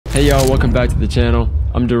Hey y'all, welcome back to the channel.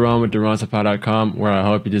 I'm Duran with DuranSupply.com, where I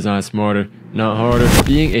help you design smarter, not harder.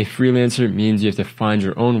 Being a freelancer means you have to find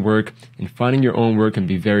your own work, and finding your own work can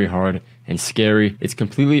be very hard and scary. It's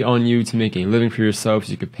completely on you to make a living for yourself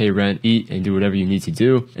so you could pay rent, eat, and do whatever you need to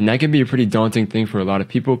do. And that can be a pretty daunting thing for a lot of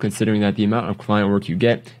people, considering that the amount of client work you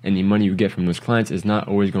get and the money you get from those clients is not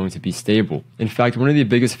always going to be stable. In fact, one of the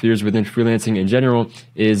biggest fears within freelancing in general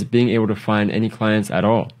is being able to find any clients at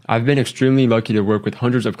all. I've been extremely lucky to work with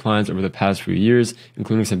hundreds of clients over the past few years,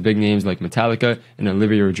 including some big names like Metallica and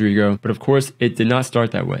Olivia Rodrigo, but of course, it did not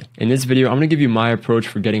start that way. In this video, I'm going to give you my approach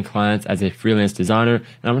for getting clients as a freelance designer, and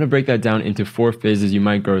I'm going to break that down into 4 phases you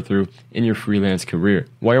might go through in your freelance career.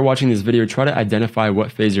 While you're watching this video, try to identify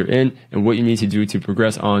what phase you're in and what you need to do to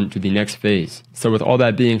progress on to the next phase. So with all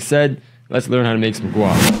that being said, let's learn how to make some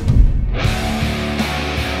guap.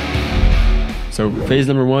 So phase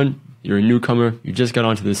number 1, you're a newcomer, you just got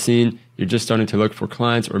onto the scene, you're just starting to look for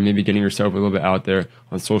clients or maybe getting yourself a little bit out there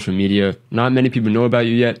on social media. Not many people know about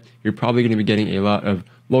you yet. You're probably going to be getting a lot of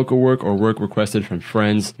local work or work requested from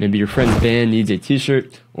friends. Maybe your friend's band needs a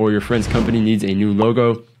t-shirt or your friend's company needs a new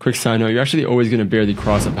logo. Quick side note, you're actually always going to bear the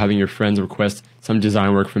cross of having your friends request some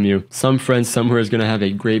design work from you. Some friend somewhere is going to have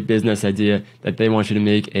a great business idea that they want you to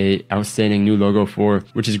make a outstanding new logo for,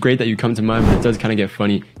 which is great that you come to mind, but it does kind of get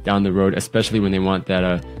funny down the road, especially when they want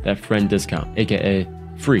that friend discount, aka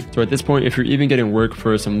free. So at this point, if you're even getting work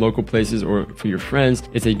for some local places or for your friends,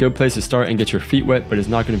 it's a good place to start and get your feet wet, but it's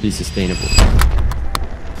not going to be sustainable.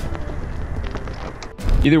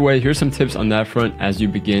 Either way, here's some tips on that front as you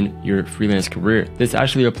begin your freelance career. This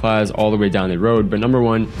actually applies all the way down the road, but number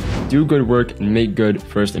 1, do good work and make good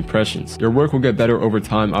first impressions. Your work will get better over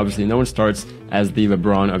time. Obviously, no one starts as the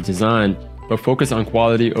LeBron of design, but focus on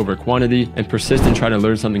quality over quantity and persist in trying to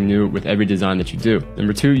learn something new with every design that you do.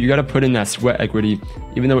 Number 2, you got to put in that sweat equity.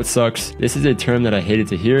 Even though it sucks, this is a term that I hated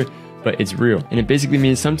to hear, but it's real. And it basically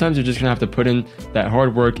means sometimes you're just gonna have to put in that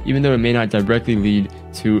hard work, even though it may not directly lead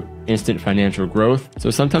to instant financial growth. So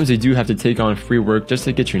sometimes you do have to take on free work just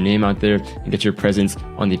to get your name out there and get your presence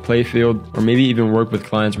on the play field, or maybe even work with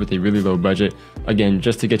clients with a really low budget, again,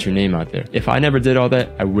 just to get your name out there. If I never did all that,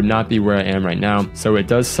 I would not be where I am right now. So it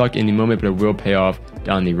does suck in the moment, but it will pay off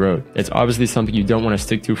down the road. It's obviously something you don't want to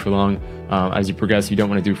stick to for long. As you progress, you don't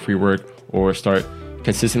want to do free work or start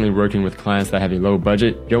consistently working with clients that have a low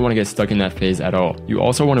budget. You don't want to get stuck in that phase at all. You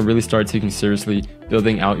also want to really start taking seriously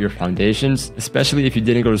building out your foundations, especially if you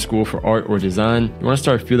didn't go to school for art or design. You want to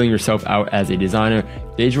start feeling yourself out as a designer,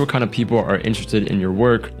 gauge what kind of people are interested in your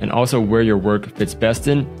work, and also where your work fits best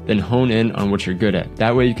in, then hone in on what you're good at.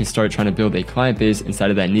 That way you can start trying to build a client base inside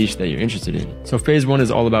of that niche that you're interested in. So phase 1 is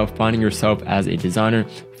all about finding yourself as a designer,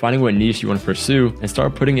 finding what niche you want to pursue, and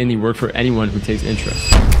start putting in the work for anyone who takes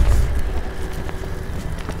interest.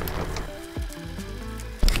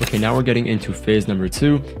 Okay, now we're getting into phase number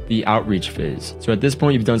 2, the outreach phase. So at this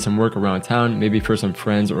point, you've done some work around town, maybe for some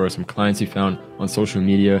friends or some clients you found on social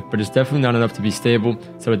media, but it's definitely not enough to be stable.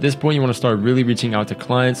 So at this point, you want to start really reaching out to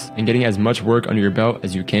clients and getting as much work under your belt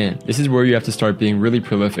as you can. This is where you have to start being really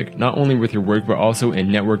prolific, not only with your work, but also in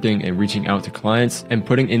networking and reaching out to clients and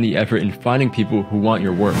putting in the effort in finding people who want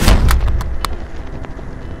your work.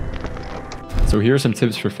 So here are some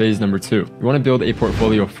tips for phase number 2. You want to build a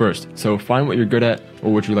portfolio first. So find what you're good at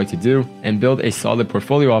or what you like to do and build a solid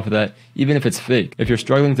portfolio off of that, even if it's fake. If you're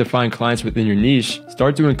struggling to find clients within your niche,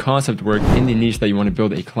 start doing concept work in the niche that you want to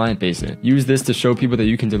build a client base in. Use this to show people that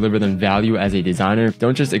you can deliver them value as a designer.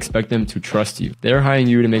 Don't just expect them to trust you. They're hiring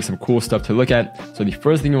you to make some cool stuff to look at. So the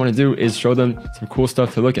first thing you want to do is show them some cool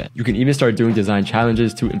stuff to look at. You can even start doing design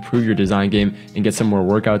challenges to improve your design game and get some more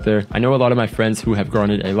work out there. I know a lot of my friends who have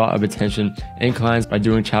garnered a lot of attention and clients by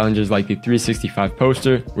doing challenges like the 365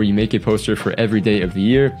 poster, where you make a poster for every day of the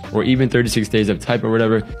year, or even 36 days of type or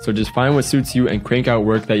whatever. So just find what suits you and crank out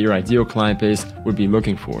work that your ideal client base would be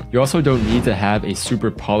looking for. You also don't need to have a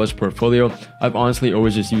super polished portfolio. I've honestly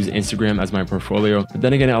always just used Instagram as my portfolio, but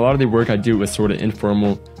then again, a lot of the work I do is sort of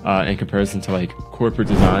informal in comparison to like corporate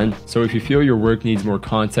design. So if you feel your work needs more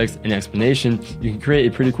context and explanation, you can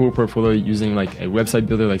create a pretty cool portfolio using like a website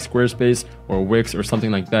builder like Squarespace or Wix or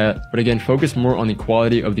something like that. But again, focus more on the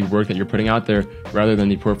quality of the work that you're putting out there rather than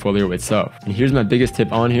the portfolio itself. And here's my biggest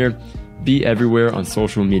tip on here. Be everywhere on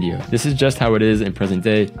social media. This is just how it is in present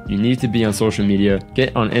day. You need to be on social media.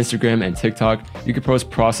 Get on Instagram and TikTok. You could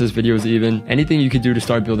post process videos even. Anything you could do to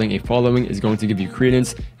start building a following is going to give you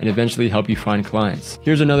credence and eventually help you find clients.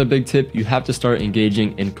 Here's another big tip. You have to start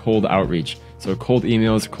engaging in cold outreach. So cold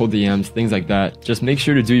emails, cold DMs, things like that. Just make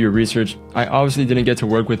sure to do your research I obviously didn't get to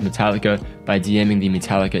work with Metallica by DMing the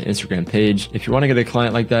Metallica Instagram page. If you want to get a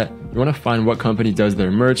client like that, you want to find what company does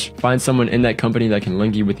their merch, find someone in that company that can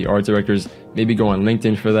link you with the art directors, maybe go on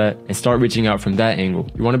LinkedIn for that, and start reaching out from that angle.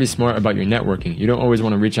 You want to be smart about your networking. You don't always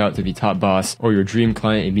want to reach out to the top boss or your dream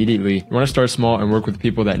client immediately. You want to start small and work with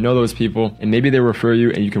people that know those people, and maybe they refer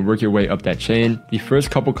you and you can work your way up that chain. The first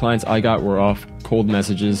couple clients I got were off cold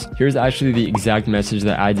messages. Here's actually the exact message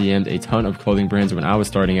that I DM'd a ton of clothing brands when I was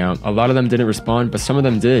starting out. A lot of them didn't respond, but some of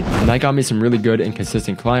them did, and that got me some really good and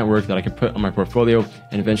consistent client work that I could put on my portfolio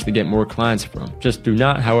and eventually get more clients from. Just do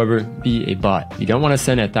not, however, be a bot. You don't want to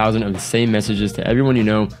send 1,000 of the same messages to everyone you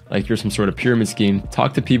know like you're some sort of pyramid scheme.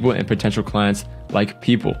 Talk to people and potential clients like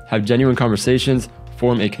people. Have genuine conversations,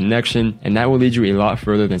 form a connection, and that will lead you a lot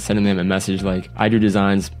further than sending them a message like, I do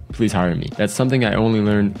designs, please hire me. That's something I only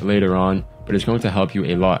learned later on, but it's going to help you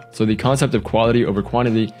a lot. So the concept of quality over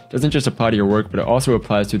quantity doesn't just apply to your work, but it also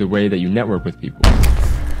applies to the way that you network with people.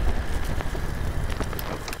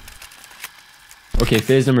 Okay,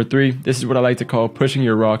 phase number 3, this is what I like to call pushing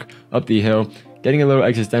your rock up the hill. Getting a little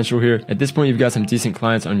existential here. At this point, you've got some decent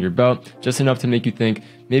clients on your belt, just enough to make you think,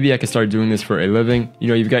 maybe I could start doing this for a living. You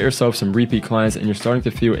know, you've got yourself some repeat clients and you're starting to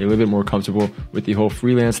feel a little bit more comfortable with the whole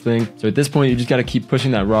freelance thing. So at this point, you just got to keep pushing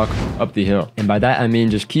that rock up the hill. And by that, I mean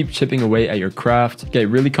just keep chipping away at your craft, get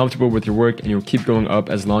really comfortable with your work, and you'll keep going up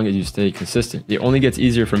as long as you stay consistent. It only gets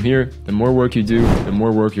easier from here. The more work you do, the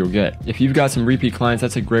more work you'll get. If you've got some repeat clients,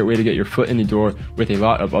 that's a great way to get your foot in the door with a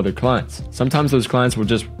lot of other clients. Sometimes those clients will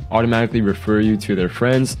just automatically refer you to their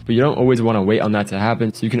friends, but you don't always want to wait on that to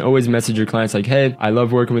happen. So you can always message your clients like, hey, I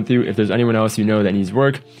love working with you. If there's anyone else you know that needs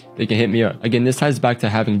work, they can hit me up. Again, this ties back to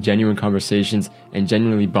having genuine conversations and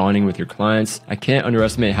genuinely bonding with your clients. I can't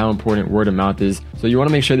underestimate how important word of mouth is. So you want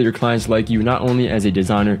to make sure that your clients like you not only as a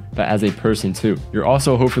designer, but as a person too. You're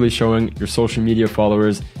also hopefully showing your social media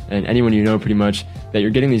followers and anyone you know pretty much that you're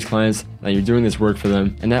getting these clients, that you're doing this work for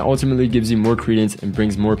them, and that ultimately gives you more credence and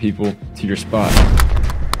brings more people to your spot.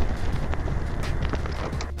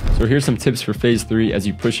 So here's some tips for phase 3 as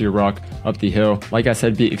you push your rock up the hill. Like I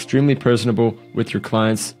said, be extremely personable with your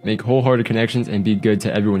clients, make wholehearted connections, and be good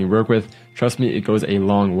to everyone you work with. Trust me, it goes a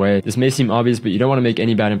long way. This may seem obvious, but you don't want to make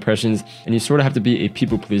any bad impressions, and you sort of have to be a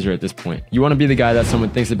people pleaser at this point. You want to be the guy that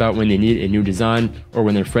someone thinks about when they need a new design, or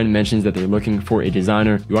when their friend mentions that they're looking for a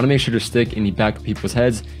designer. You want to make sure to stick in the back of people's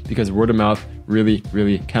heads, because word of mouth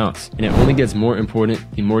really counts. And it only gets more important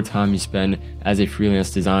the more time you spend as a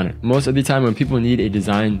freelance designer. Most of the time when people need a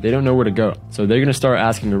design, they don't know where to go. So they're going to start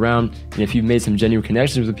asking around, and if you've made some genuine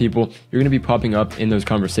connections with people, you're going to be popping up in those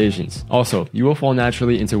conversations. Also, you will fall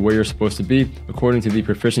naturally into where you're supposed to be according to the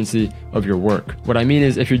proficiency of your work. What I mean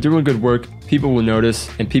is, if you're doing good work, people will notice,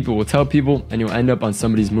 and people will tell people, and you'll end up on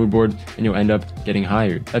somebody's mood board, and you'll end up getting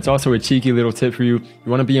hired. That's also a cheeky little tip for you.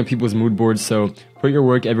 You want to be on people's mood boards, so put your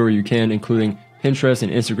work everywhere you can, including Pinterest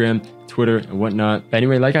and Instagram, Twitter, and whatnot. But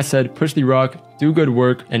anyway, like I said, push the rock, do good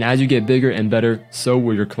work, and as you get bigger and better, so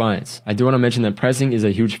will your clients. I do want to mention that pricing is a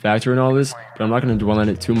huge factor in all this, but I'm not going to dwell on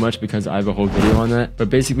it too much because I have a whole video on that. But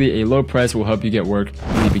basically, a low price will help you get work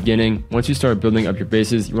in the beginning. Once you start building up your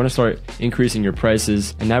bases, you want to start increasing your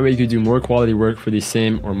prices, and that way you can do more quality work for the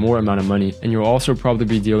same or more amount of money, and you'll also probably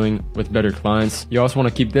be dealing with better clients. You also want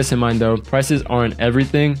to keep this in mind though, prices aren't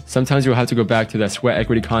everything. Sometimes you'll have to go back to that sweat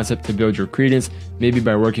equity concept to build your credence, maybe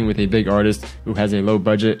by working with a big artist who has a low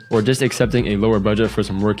budget, or just accepting a lower budget for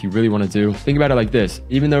some work you really want to do. Think about it like this: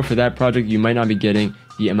 even though for that project you might not be getting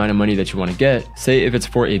the amount of money that you want to get, say if it's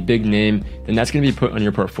for a big name, then that's going to be put on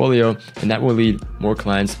your portfolio, and that will lead more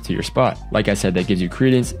clients to your spot. Like I said, that gives you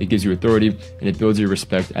credence, it gives you authority, and it builds your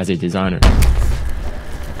respect as a designer.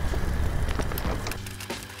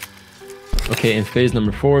 Okay, in phase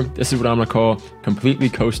number 4, this is what I'm going to call completely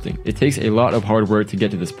coasting. It takes a lot of hard work to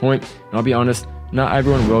get to this point, and I'll be honest, not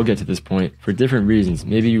everyone will get to this point for different reasons.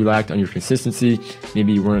 Maybe you lacked on your consistency,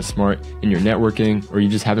 maybe you weren't smart in your networking, or you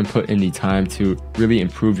just haven't put in the time to really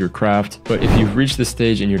improve your craft. But if you've reached this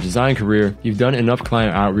stage in your design career, you've done enough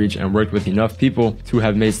client outreach and worked with enough people to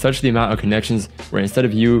have made such the amount of connections where instead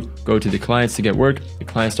of you go to the clients to get work, the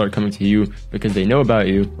clients start coming to you because they know about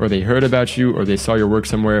you, or they heard about you, or they saw your work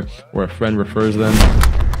somewhere, or a friend refers them.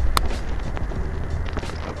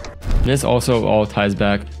 And this also all ties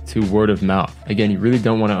back to word of mouth. Again, you really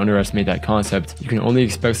don't want to underestimate that concept. You can only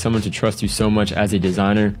expect someone to trust you so much as a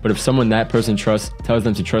designer, but if someone that person trusts tells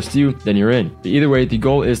them to trust you, then you're in. But either way, the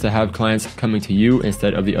goal is to have clients coming to you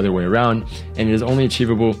instead of the other way around, and it is only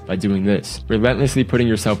achievable by doing this: relentlessly putting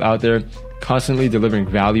yourself out there, constantly delivering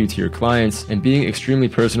value to your clients, and being extremely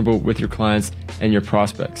personable with your clients and your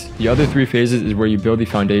prospects. The other 3 phases is where you build the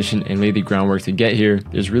foundation and lay the groundwork to get here.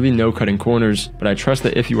 There's really no cutting corners, but I trust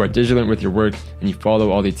that if you are diligent with your work and you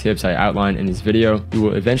follow all the tips I outlined in this video, you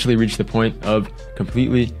will eventually reach the point of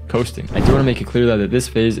completely coasting. I do want to make it clear that this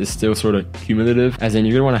phase is still sort of cumulative, as in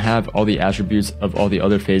you're going to want to have all the attributes of all the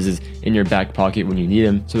other phases in your back pocket when you need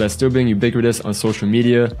them, so that's still being ubiquitous on social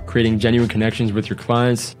media, creating genuine connections with your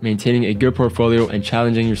clients, maintaining a good portfolio, and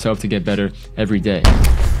challenging yourself to get better every day.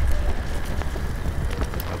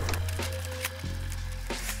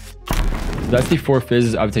 That's the 4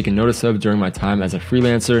 phases I've taken notice of during my time as a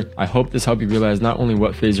freelancer. I hope this helped you realize not only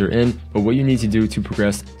what phase you're in, but what you need to do to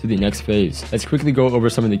progress to the next phase. Let's quickly go over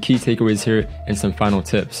some of the key takeaways here and some final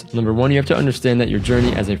tips. Number 1, you have to understand that your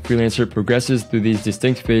journey as a freelancer progresses through these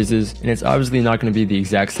distinct phases, and it's obviously not going to be the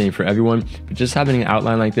exact same for everyone, but just having an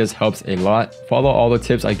outline like this helps a lot. Follow all the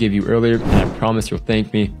tips I gave you earlier, and I promise you'll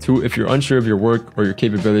thank me. 2, if you're unsure of your work or your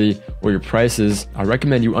capability or your prices, I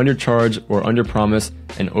recommend you undercharge or underpromise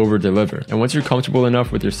and over-deliver. And once you're comfortable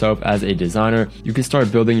enough with yourself as a designer, you can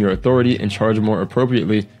start building your authority and charge more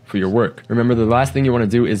appropriately for your work. Remember, the last thing you want to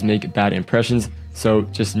do is make bad impressions, so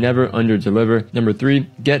just never under-deliver. Number 3,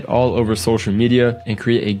 get all over social media and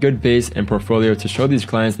create a good base and portfolio to show these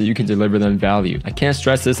clients that you can deliver them value. I can't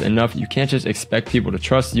stress this enough. You can't just expect people to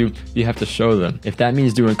trust you. You have to show them. If that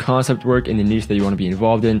means doing concept work in the niche that you want to be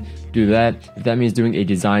involved in, do that. If that means doing a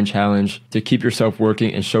design challenge to keep yourself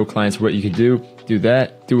working and show clients what you can do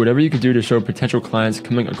that. Do whatever you can do to show potential clients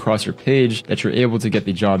coming across your page that you're able to get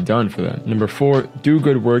the job done for them. Number 4, do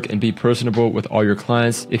good work and be personable with all your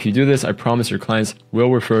clients. If you do this, I promise your clients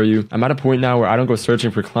will refer you. I'm at a point now where I don't go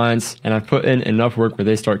searching for clients, and I've put in enough work where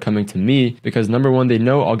they start coming to me, because number 1, they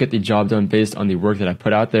know I'll get the job done based on the work that I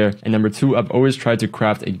put out there, and number 2, I've always tried to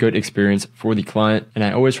craft a good experience for the client, and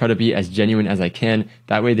I always try to be as genuine as I can.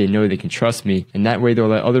 That way they know they can trust me, and that way they'll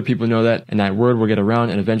let other people know that, and that word will get around,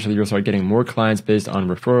 and eventually you'll start getting more clients based on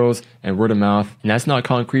referrals and word of mouth. And that's not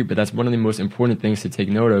concrete, but that's one of the most important things to take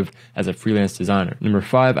note of as a freelance designer. Number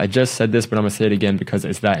 5, I just said this, but I'm gonna say it again because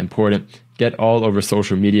it's that important. Get all over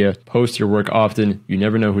social media. Post your work often. You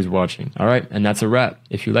never know who's watching. All right, and that's a wrap.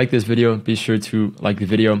 If you like this video, be sure to like the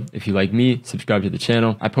video. If you like me, subscribe to the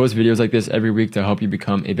channel. I post videos like this every week to help you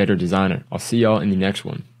become a better designer. I'll see y'all in the next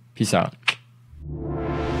one. Peace out.